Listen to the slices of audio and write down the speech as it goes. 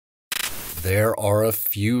There are a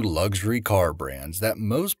few luxury car brands that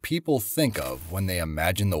most people think of when they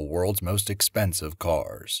imagine the world's most expensive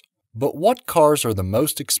cars. But what cars are the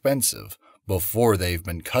most expensive before they've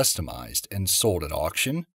been customized and sold at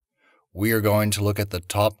auction? We are going to look at the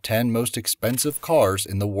top 10 most expensive cars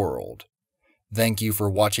in the world. Thank you for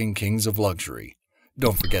watching Kings of Luxury.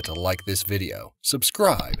 Don't forget to like this video,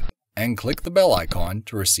 subscribe, and click the bell icon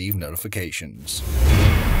to receive notifications.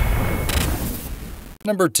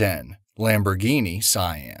 Number 10. Lamborghini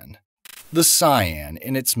Sian. The Sian,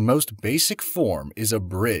 in its most basic form, is a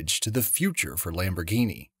bridge to the future for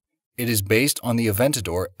Lamborghini. It is based on the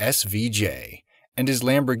Aventador SVJ and is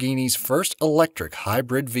Lamborghini's first electric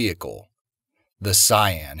hybrid vehicle. The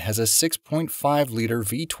Sian has a 6.5-liter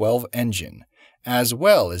V12 engine, as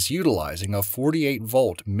well as utilizing a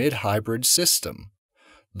 48-volt mid-hybrid system.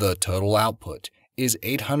 The total output is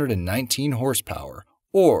 819 horsepower,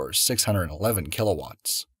 or 611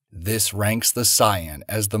 kilowatts. This ranks the Sian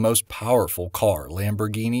as the most powerful car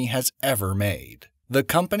Lamborghini has ever made. The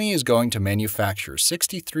company is going to manufacture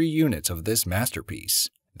 63 units of this masterpiece.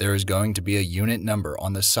 There is going to be a unit number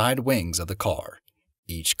on the side wings of the car.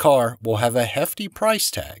 Each car will have a hefty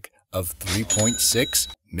price tag of $3.6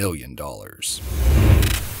 million.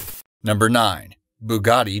 Number 9.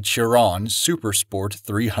 Bugatti Chiron Supersport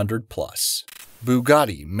 300 Plus.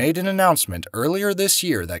 Bugatti made an announcement earlier this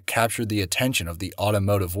year that captured the attention of the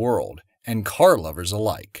automotive world and car lovers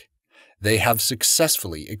alike. They have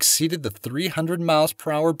successfully exceeded the 300 miles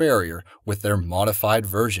per hour barrier with their modified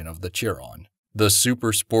version of the Chiron. The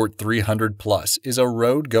Supersport 300 Plus is a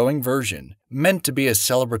road-going version meant to be a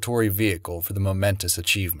celebratory vehicle for the momentous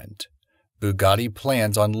achievement. Bugatti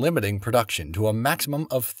plans on limiting production to a maximum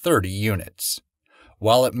of 30 units.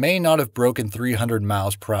 While it may not have broken 300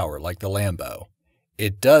 miles per hour like the Lambo,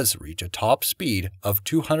 it does reach a top speed of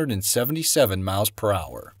 277 miles per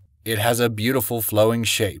hour. It has a beautiful flowing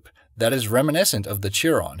shape that is reminiscent of the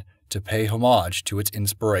Chiron to pay homage to its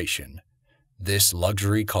inspiration. This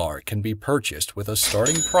luxury car can be purchased with a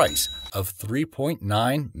starting price of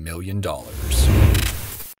 $3.9 million.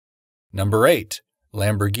 Number 8.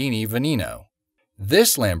 Lamborghini Veneno.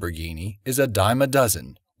 This Lamborghini is a dime a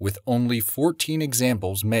dozen, with only 14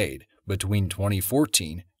 examples made between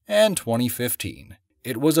 2014 and 2015.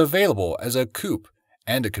 It was available as a coupe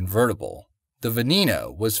and a convertible. The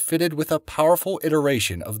Veneno was fitted with a powerful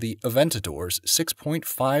iteration of the Aventador's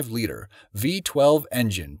 6.5-liter V12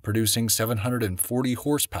 engine producing 740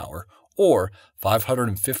 horsepower or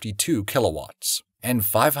 552 kilowatts and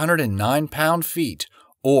 509 pound-feet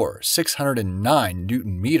or 609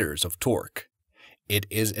 newton-meters of torque. It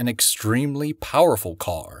is an extremely powerful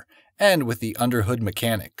car, and with the underhood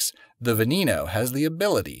mechanics, the Veneno has the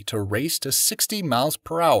ability to race to 60 miles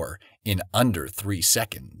per hour in under 3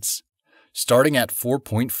 seconds. Starting at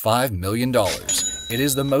 $4.5 million, it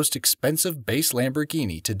is the most expensive base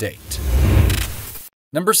Lamborghini to date.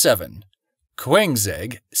 Number 7.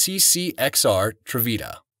 Koenigsegg CCXR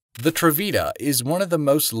Trevita. The Trevita is one of the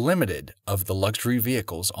most limited of the luxury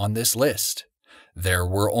vehicles on this list. There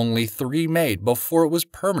were only 3 made before it was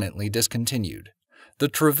permanently discontinued. The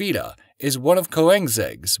Trevita is one of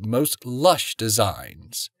Koenigsegg's most lush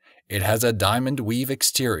designs. It has a diamond weave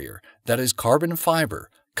exterior that is carbon fiber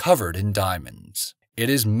covered in diamonds. It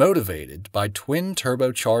is motivated by twin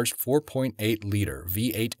turbocharged 4.8-liter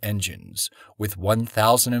V8 engines with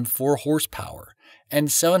 1,004 horsepower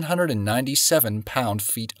and 797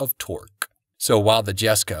 pound-feet of torque. So while the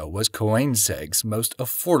Jesko was Koenigsegg's most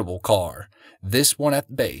affordable car, this one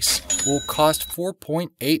at base will cost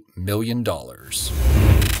 $4.8 million.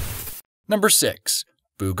 Number 6.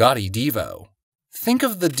 Bugatti Divo. Think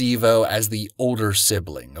of the Divo as the older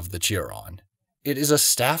sibling of the Chiron. It is a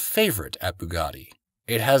staff favorite at Bugatti.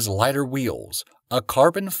 It has lighter wheels, a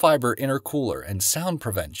carbon fiber intercooler and sound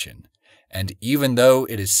prevention, and even though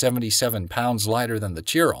it is 77 pounds lighter than the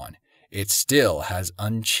Chiron, it still has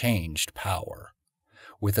unchanged power.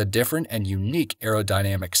 With a different and unique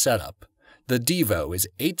aerodynamic setup, the Divo is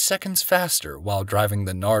 8 seconds faster while driving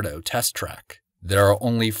the Nardo test track. There are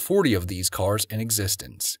only 40 of these cars in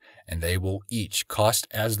existence, and they will each cost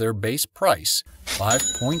as their base price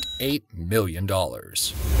 $5.8 million.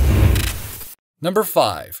 Number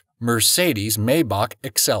 5. Mercedes Maybach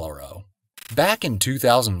Exelero. Back in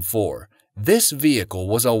 2004, this vehicle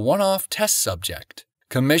was a one-off test subject,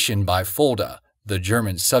 commissioned by Fulda, the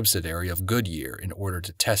German subsidiary of Goodyear, in order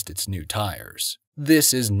to test its new tires.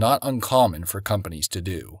 This is not uncommon for companies to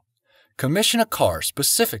do. Commission a car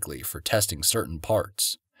specifically for testing certain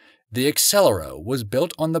parts. The Exelero was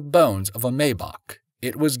built on the bones of a Maybach.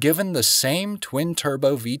 It was given the same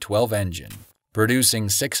twin-turbo V12 engine, producing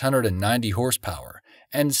 690 horsepower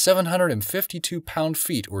and 752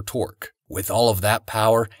 pound-feet or torque. With all of that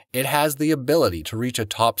power, it has the ability to reach a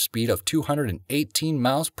top speed of 218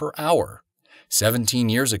 miles per hour. 17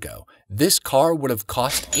 years ago, this car would have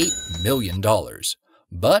cost $8 million.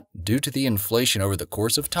 But due to the inflation over the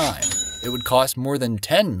course of time, it would cost more than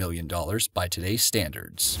 $10 million by today's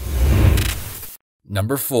standards.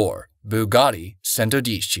 Number 4. Bugatti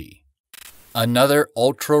Centodieci. Another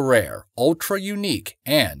ultra-rare, ultra-unique,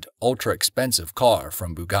 and ultra-expensive car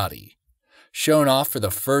from Bugatti. Shown off for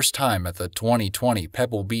the first time at the 2020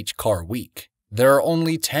 Pebble Beach Car Week, there are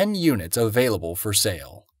only 10 units available for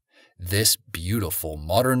sale. This beautiful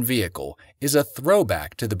modern vehicle is a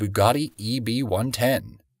throwback to the Bugatti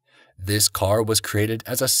EB110. This car was created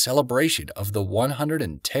as a celebration of the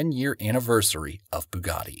 110-year anniversary of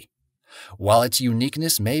Bugatti. While its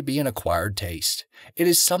uniqueness may be an acquired taste, it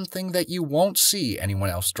is something that you won't see anyone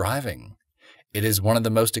else driving. It is one of the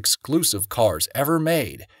most exclusive cars ever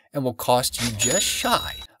made and will cost you just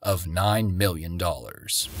shy of $9 million.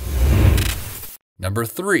 Number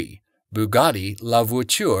 3. Bugatti La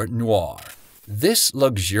Voiture Noire. This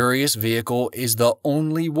luxurious vehicle is the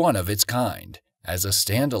only one of its kind, as a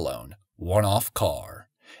standalone, one-off car.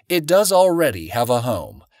 It does already have a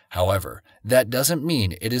home. However, that doesn't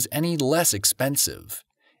mean it is any less expensive.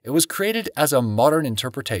 It was created as a modern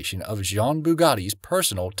interpretation of Jean Bugatti's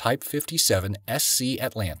personal Type 57 SC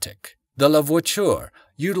Atlantic. The La Voiture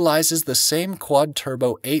utilizes the same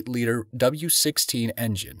quad-turbo 8-liter W16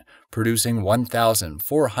 engine, producing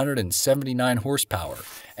 1,479 horsepower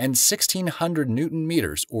and 1,600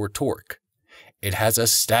 Nm or torque. It has a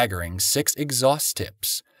staggering 6 exhaust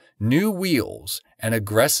tips, new wheels, an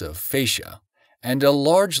aggressive fascia, and a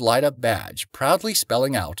large light-up badge proudly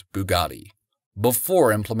spelling out Bugatti.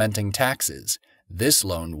 Before implementing taxes, this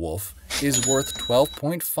lone wolf is worth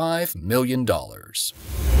 $12.5 million.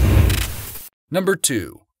 Number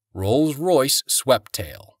 2. Rolls-Royce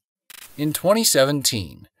Sweptail. In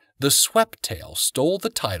 2017, the Sweptail stole the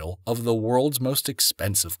title of the world's most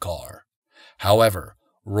expensive car. However,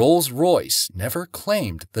 Rolls-Royce never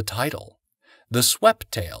claimed the title. The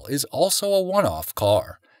Sweptail is also a one-off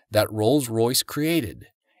car that Rolls-Royce created.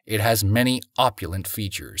 It has many opulent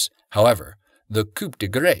features. However, the coup de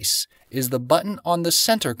grace is the button on the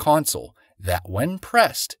center console that, when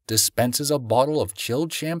pressed, dispenses a bottle of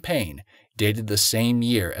chilled champagne dated the same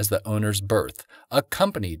year as the owner's birth,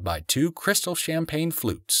 accompanied by 2 crystal champagne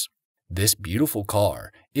flutes. This beautiful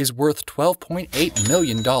car is worth $12.8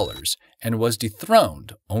 million and was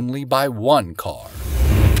dethroned only by one car.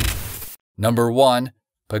 Number 1.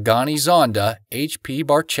 Pagani Zonda HP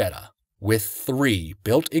Barchetta. With 3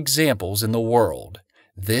 built examples in the world,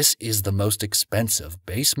 this is the most expensive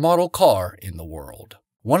base model car in the world.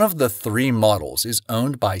 One of the 3 models is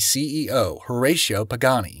owned by CEO Horacio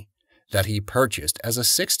Pagani, that he purchased as a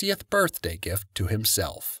 60th birthday gift to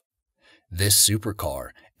himself. This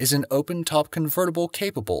supercar is an open-top convertible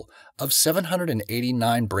capable of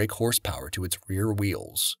 789 brake horsepower to its rear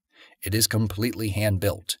wheels. It is completely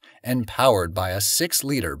hand-built and powered by a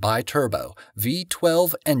 6-liter bi-turbo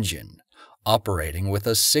V12 engine, operating with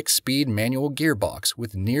a 6-speed manual gearbox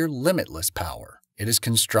with near-limitless power. It is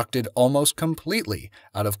constructed almost completely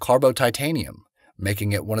out of carbo-titanium,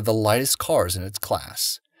 making it one of the lightest cars in its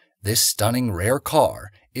class. This stunning rare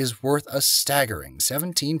car is worth a staggering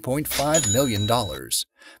 $17.5 million,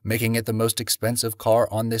 making it the most expensive car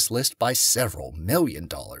on this list by several million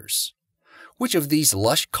dollars. Which of these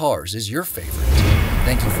lush cars is your favorite?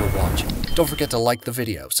 Thank you for watching. Don't forget to like the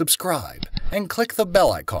video, subscribe, and click the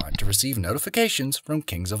bell icon to receive notifications from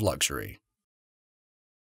Kings of Luxury.